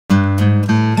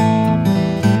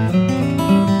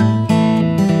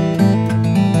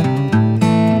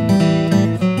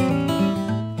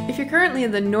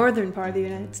in the northern part of the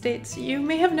United States, you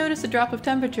may have noticed a drop of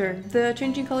temperature, the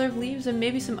changing color of leaves, and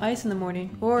maybe some ice in the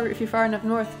morning, or if you're far enough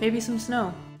north, maybe some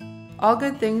snow. All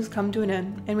good things come to an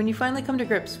end, and when you finally come to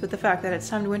grips with the fact that it's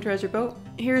time to winterize your boat,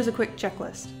 here is a quick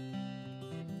checklist.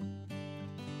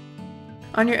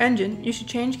 On your engine, you should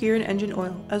change gear and engine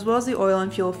oil, as well as the oil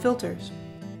and fuel filters.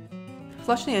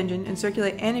 Flush the engine and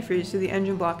circulate antifreeze through the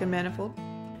engine block and manifold,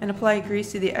 and apply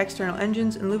grease to the external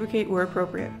engines and lubricate where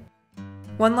appropriate.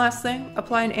 One last thing,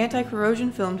 apply an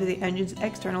anti-corrosion film to the engine's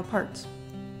external parts.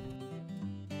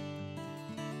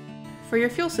 For your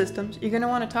fuel systems, you're going to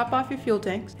want to top off your fuel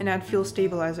tanks and add fuel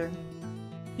stabilizer.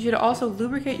 You should also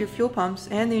lubricate your fuel pumps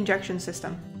and the injection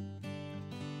system.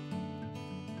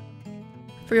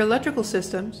 For your electrical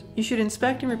systems, you should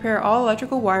inspect and repair all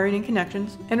electrical wiring and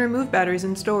connections and remove batteries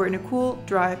and store in a cool,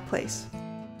 dry place.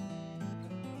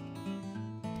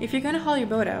 If you're going to haul your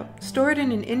boat out, store it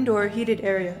in an indoor heated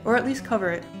area, or at least cover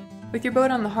it. With your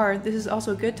boat on the hard, this is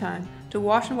also a good time to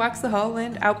wash and wax the hull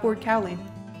and outboard cowling.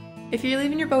 If you're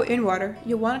leaving your boat in water,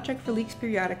 you'll want to check for leaks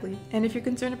periodically, and if you're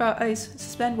concerned about ice,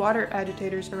 suspend water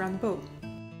agitators around the boat.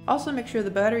 Also make sure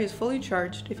the battery is fully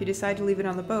charged if you decide to leave it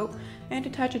on the boat, and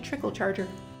attach a trickle charger.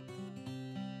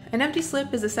 An empty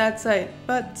slip is a sad sight,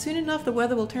 but soon enough the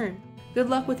weather will turn. Good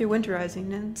luck with your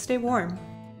winterizing, and stay warm.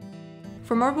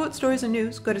 For more boat stories and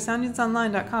news, go to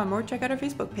soundingsonline.com or check out our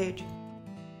Facebook page.